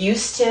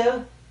used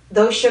to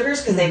those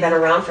sugars because they've been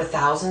around for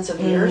thousands of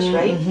years,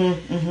 right?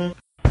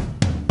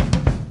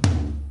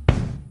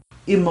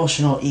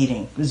 Emotional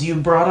eating, because you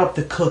brought up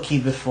the cookie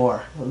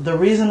before. The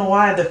reason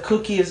why the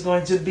cookie is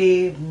going to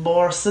be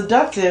more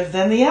seductive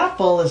than the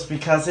apple is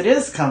because it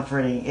is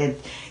comforting.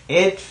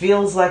 It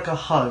feels like a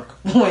hug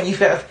when you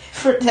have,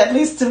 at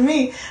least to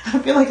me, I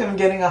feel like I'm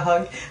getting a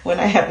hug when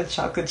I have a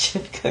chocolate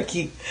chip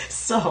cookie.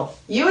 So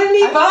you and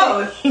me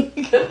both.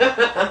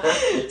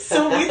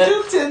 So we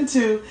do tend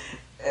to,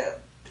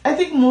 I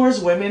think more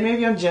as women,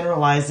 maybe I'm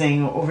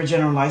generalizing,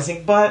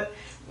 overgeneralizing, but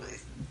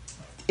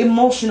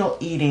emotional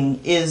eating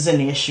is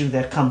an issue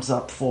that comes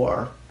up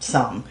for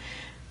some.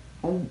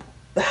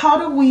 How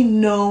do we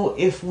know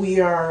if we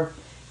are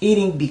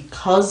eating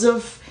because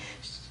of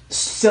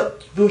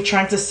we're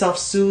trying to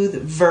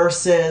self-soothe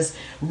versus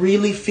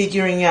really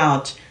figuring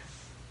out,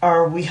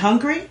 are we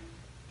hungry?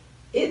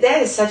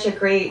 That is such a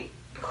great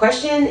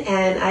question,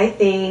 and I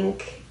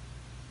think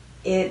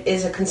it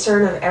is a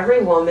concern of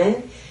every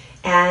woman,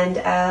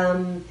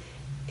 and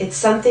it's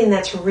something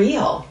that's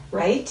real,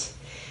 right?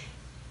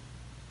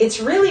 It's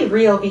really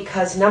real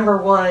because, number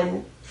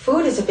one,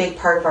 food is a big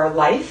part of our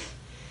life,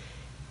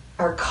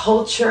 our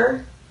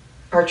culture,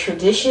 our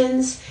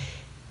traditions.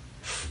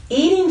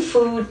 Eating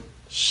food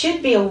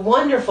should be a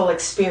wonderful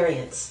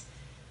experience.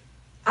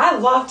 I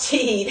love to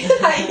eat.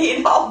 I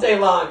eat all day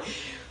long.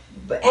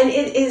 And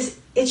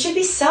it should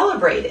be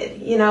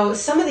celebrated. You know,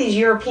 some of these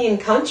European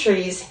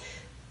countries,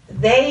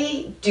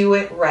 they do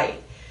it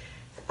right.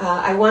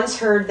 I once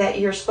heard that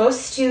you're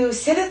supposed to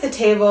sit at the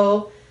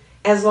table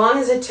as long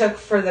as it took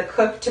for the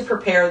cook to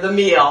prepare the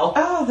meal.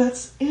 Oh,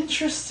 that's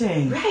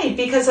interesting. Right,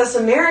 because us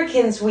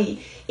Americans,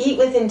 we eat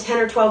within 10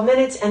 or 12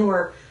 minutes and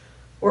we're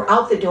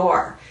out the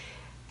door.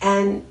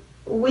 And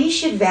we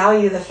should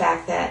value the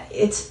fact that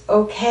it's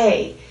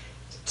okay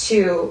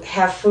to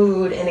have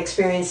food and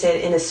experience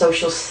it in a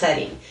social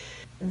setting.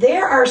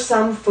 There are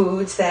some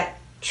foods that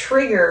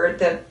trigger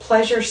the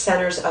pleasure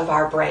centers of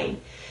our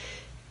brain.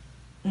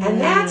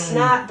 And that's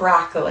not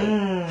broccoli.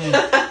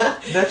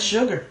 That's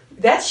sugar.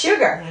 That's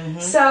sugar.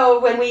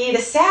 So when we eat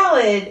a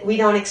salad, we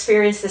don't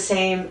experience the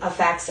same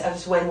effects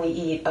as when we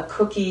eat a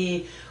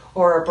cookie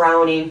or a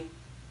brownie.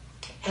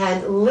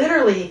 And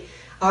literally,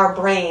 our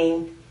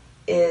brain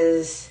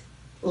is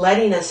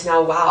letting us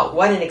know, wow,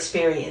 what an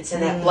experience.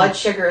 And that blood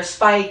sugar is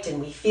spiked and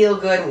we feel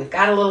good and we've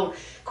got a little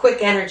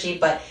quick energy.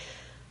 But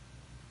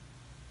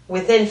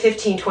within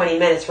 15, 20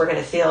 minutes, we're going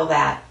to feel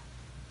that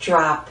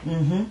drop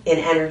in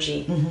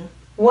energy.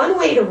 One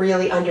way to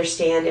really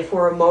understand if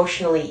we're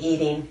emotionally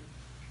eating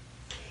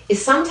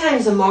is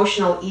sometimes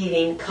emotional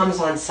eating comes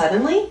on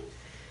suddenly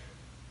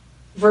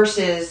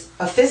versus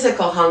a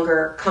physical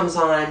hunger comes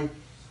on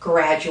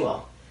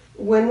gradual.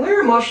 When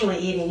we're emotionally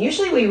eating,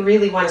 usually we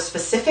really want a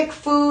specific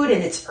food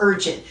and it's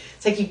urgent.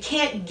 It's like you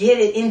can't get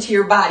it into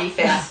your body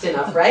fast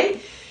enough, right?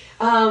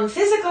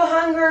 Physical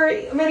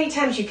hunger, many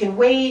times you can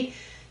wait.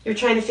 You're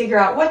trying to figure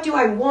out, what do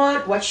I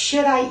want? What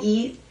should I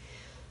eat?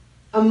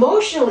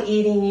 Emotional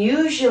eating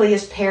usually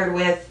is paired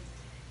with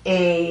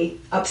a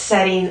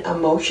upsetting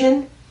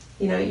emotion.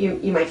 You know,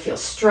 you might feel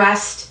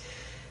stressed.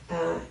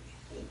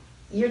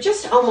 You're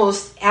just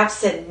almost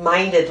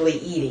absent-mindedly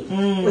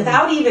eating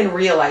without even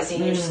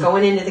realizing. You're just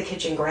going into the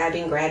kitchen,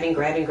 grabbing.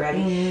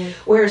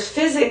 Whereas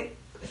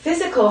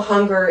physical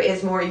hunger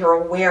is more, you're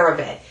aware of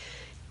it.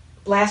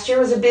 Last year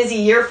was a busy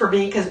year for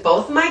me because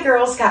both of my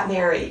girls got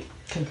married.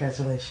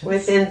 Congratulations.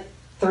 Within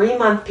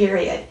 3-month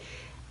period.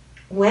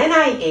 When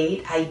I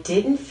ate, I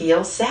didn't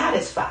feel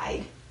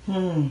satisfied.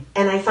 And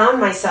I found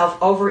myself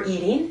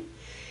overeating.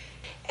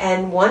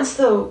 And once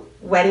the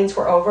weddings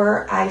were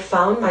over, I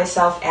found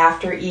myself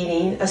after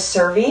eating a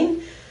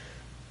serving,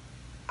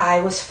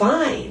 I was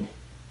fine.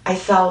 I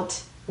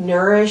felt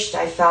nourished.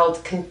 I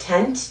felt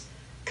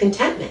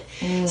contentment.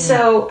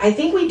 So I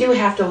think we do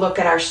have to look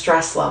at our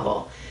stress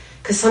level,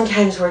 because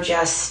sometimes we're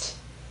just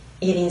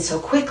eating so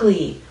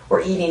quickly.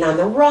 We're eating on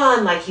the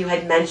run, like you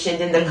had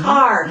mentioned in the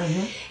car.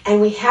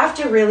 And we have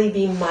to really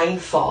be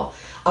mindful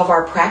of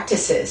our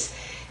practices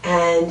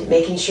and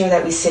making sure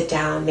that we sit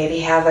down, maybe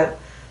have a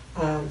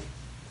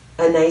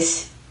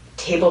nice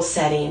table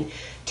setting,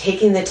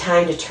 taking the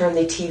time to turn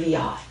the TV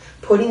off,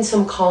 putting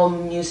some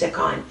calm music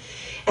on,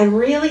 and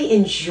really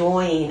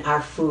enjoying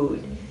our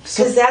food.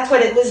 Because that's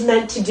what it was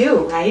meant to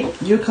do, right?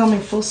 You're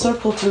coming full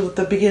circle to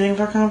the beginning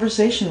of our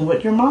conversation,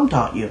 what your mom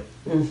taught you.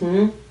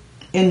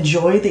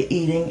 Enjoy the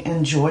eating,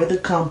 enjoy the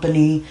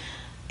company.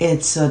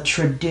 It's a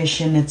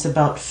tradition. It's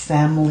about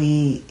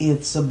family.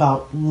 It's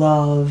about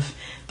love.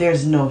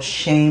 There's no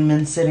shame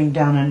in sitting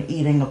down and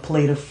eating a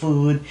plate of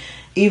food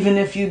even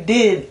if you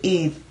did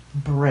eat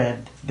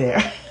bread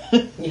there.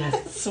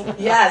 Yes.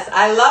 Yes,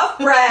 I love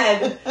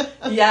bread.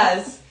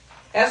 Yes,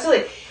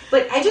 absolutely.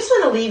 But I just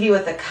want to leave you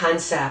with a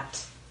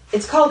concept.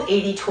 It's called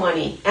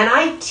 80-20. And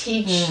I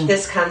teach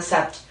this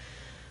concept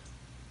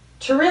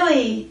to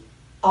really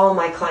all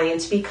my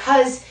clients,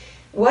 because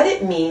what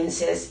it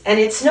means is, and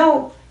it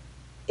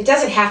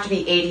doesn't have to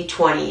be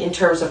 80-20 in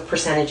terms of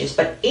percentages,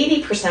 but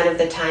 80% of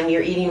the time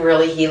you're eating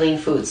really healing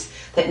foods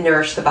that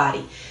nourish the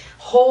body.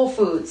 Whole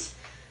foods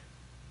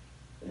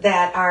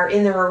that are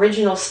in their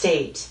original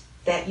state,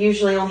 that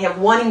usually only have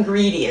one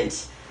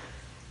ingredient,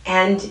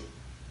 and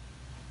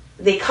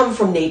they come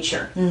from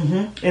nature.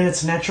 Mm-hmm. And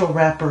it's natural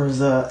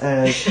wrappers,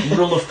 a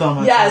rule of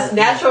thumb. Yes,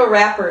 natural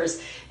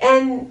wrappers.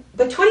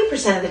 But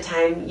 20% of the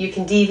time you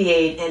can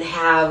deviate and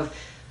have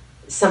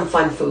some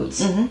fun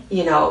foods.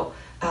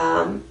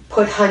 Mm-hmm.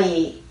 Put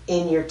honey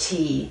in your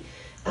tea,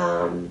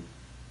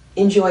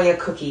 enjoy a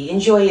cookie,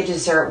 enjoy a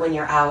dessert when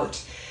you're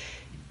out.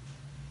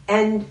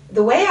 And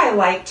the way I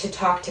like to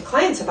talk to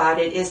clients about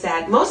it is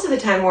that most of the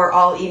time we're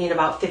all eating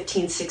about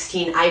 15,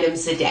 16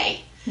 items a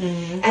day.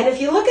 Mm-hmm. And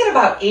if you look at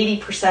about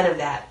 80% of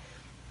that,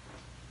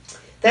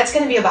 that's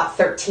going to be about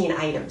 13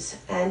 items.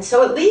 And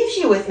so it leaves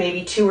you with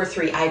maybe 2 or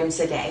 3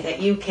 items a day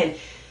that you can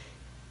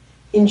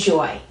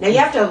enjoy. Now you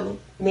have to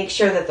make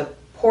sure that the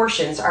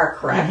portions are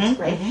correct,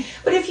 mm-hmm, right? Mm-hmm.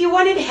 But if you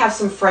wanted to have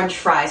some French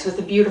fries with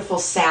a beautiful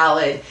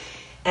salad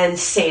and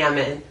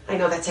salmon, I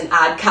know that's an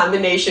odd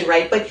combination,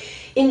 right? But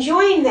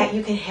enjoying that,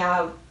 you can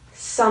have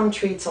some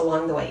treats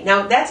along the way.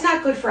 Now, that's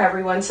not good for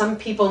everyone. Some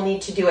people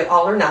need to do it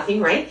all or nothing,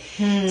 right?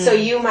 So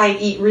you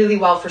might eat really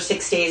well for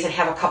 6 days and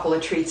have a couple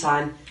of treats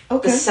on the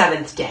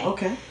 7th day.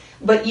 Okay.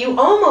 But you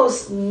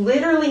almost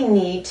literally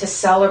need to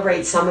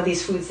celebrate some of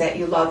these foods that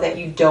you love, that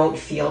you don't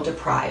feel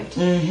deprived.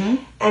 Mm-hmm.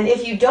 And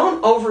if you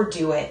don't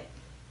overdo it,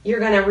 you're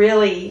going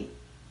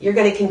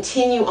to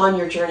continue on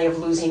your journey of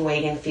losing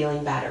weight and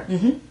feeling better.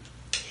 Mm-hmm.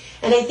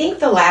 And I think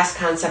the last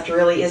concept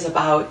really is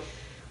about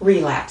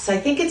relapse. I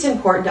think it's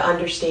important to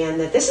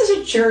understand that this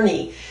is a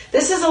journey.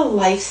 This is a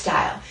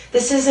lifestyle.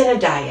 This isn't a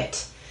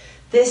diet.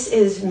 This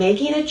is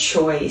making a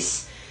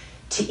choice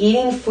to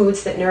eating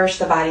foods that nourish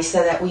the body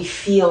so that we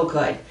feel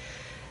good.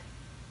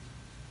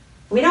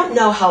 We don't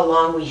know how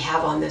long we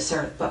have on this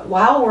earth, but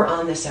while we're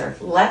on this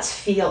earth, let's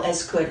feel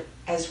as good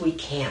as we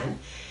can.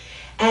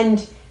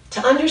 And to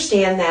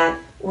understand that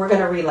we're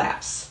going to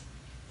relapse.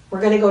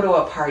 We're going to go to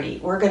a party.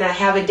 We're going to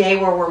have a day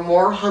where we're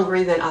more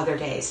hungry than other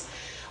days.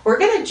 We're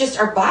going to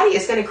our body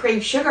is going to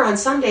crave sugar on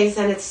some days,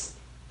 and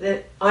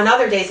on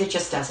other days it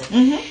just doesn't.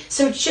 Mm-hmm.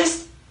 So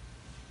just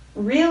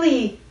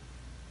really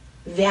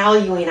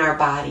valuing our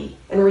body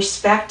and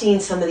respecting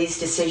some of these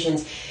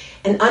decisions,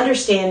 and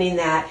understanding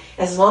that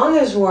as long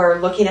as we're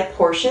looking at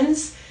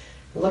portions,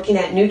 looking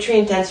at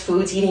nutrient-dense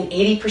foods, eating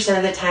 80%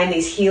 of the time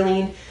these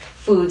healing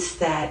foods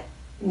that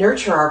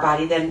nurture our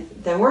body, then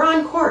we're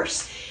on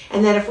course.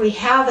 And that if we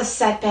have a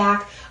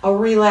setback, a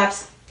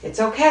relapse, it's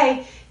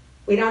okay.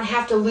 We don't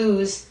have to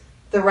lose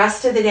the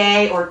rest of the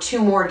day or 2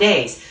 more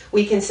days.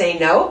 We can say,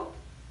 no,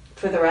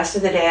 for the rest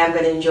of the day, I'm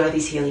going to enjoy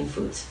these healing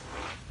foods.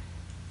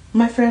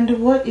 My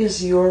friend, what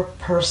is your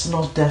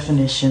personal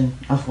definition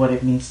of what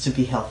it means to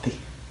be healthy?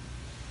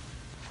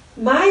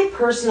 My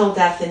personal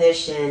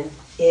definition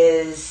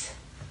is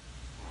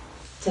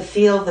to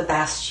feel the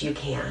best you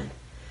can.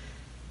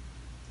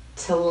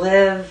 To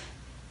live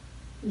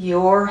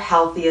your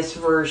healthiest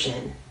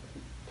version.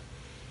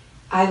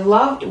 I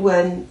loved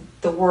when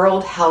the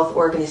World Health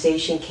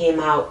Organization came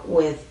out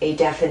with a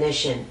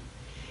definition,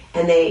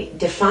 and they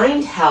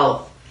defined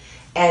health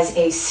as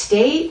a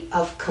state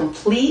of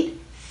complete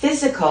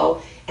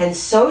physical and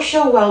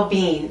social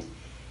well-being,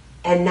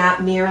 and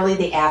not merely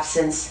the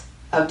absence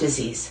of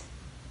disease.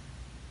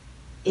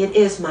 It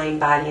is mind,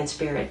 body, and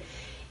spirit.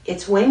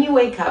 It's when you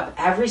wake up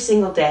every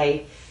single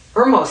day,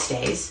 or most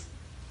days,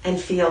 and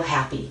feel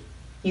happy.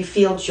 You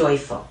feel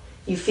joyful.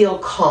 You feel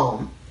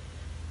calm.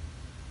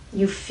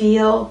 You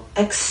feel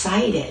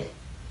excited.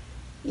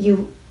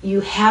 You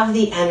have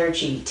the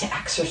energy to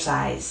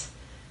exercise,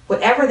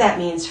 whatever that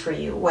means for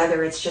you,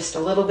 whether it's just a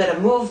little bit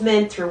of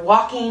movement through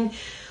walking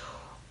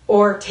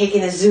or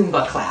taking a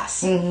Zumba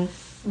class.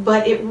 Mm-hmm.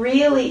 But it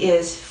really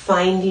is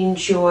finding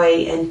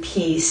joy and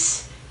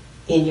peace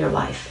in your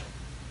life.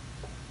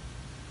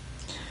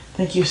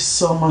 Thank you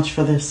so much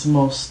for this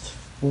most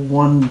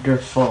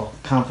wonderful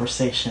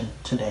conversation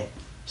today.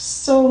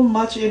 So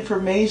much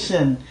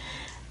information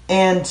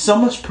and so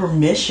much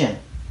permission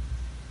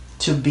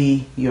to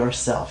be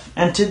yourself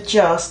and to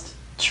just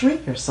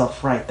treat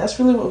yourself right. That's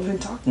really what we've been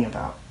talking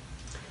about.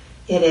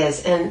 It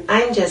is. And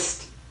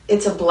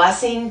it's a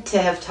blessing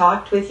to have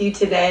talked with you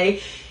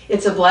today.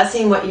 It's a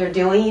blessing what you're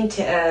doing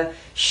to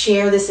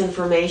share this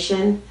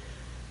information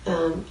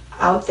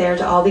out there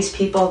to all these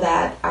people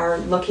that are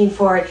looking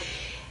for it.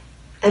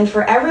 And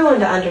for everyone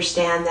to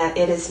understand that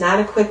it is not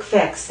a quick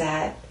fix,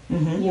 that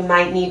mm-hmm. you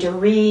might need to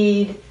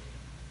read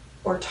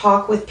or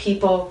talk with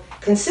people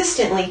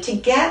consistently to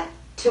get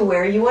to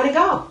where you want to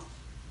go.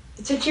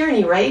 It's a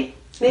journey, right,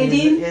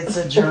 Nadine? It's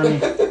a journey.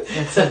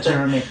 It's a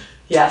journey.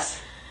 Yes.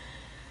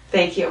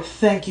 Thank you.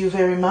 Thank you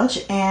very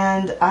much.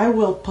 And I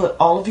will put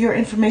all of your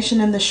information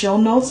in the show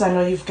notes. I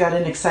know you've got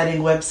an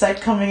exciting website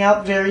coming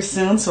out very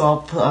soon, so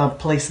I'll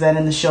place that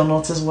in the show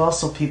notes as well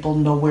so people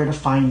know where to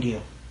find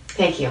you.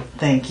 Thank you.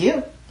 Thank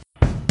you.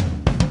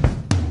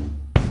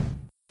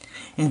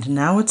 And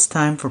now it's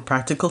time for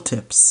practical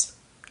tips.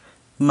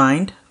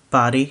 Mind,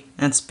 body,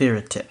 and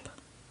spirit tip.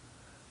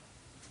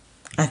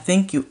 I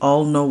think you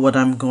all know what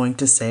I'm going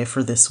to say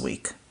for this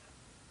week.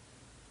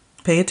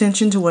 Pay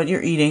attention to what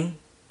you're eating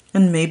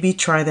and maybe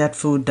try that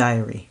food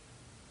diary.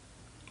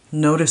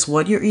 Notice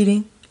what you're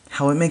eating,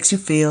 how it makes you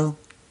feel,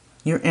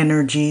 your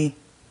energy,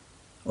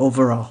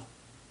 overall.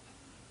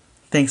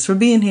 Thanks for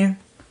being here.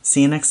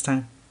 See you next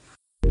time.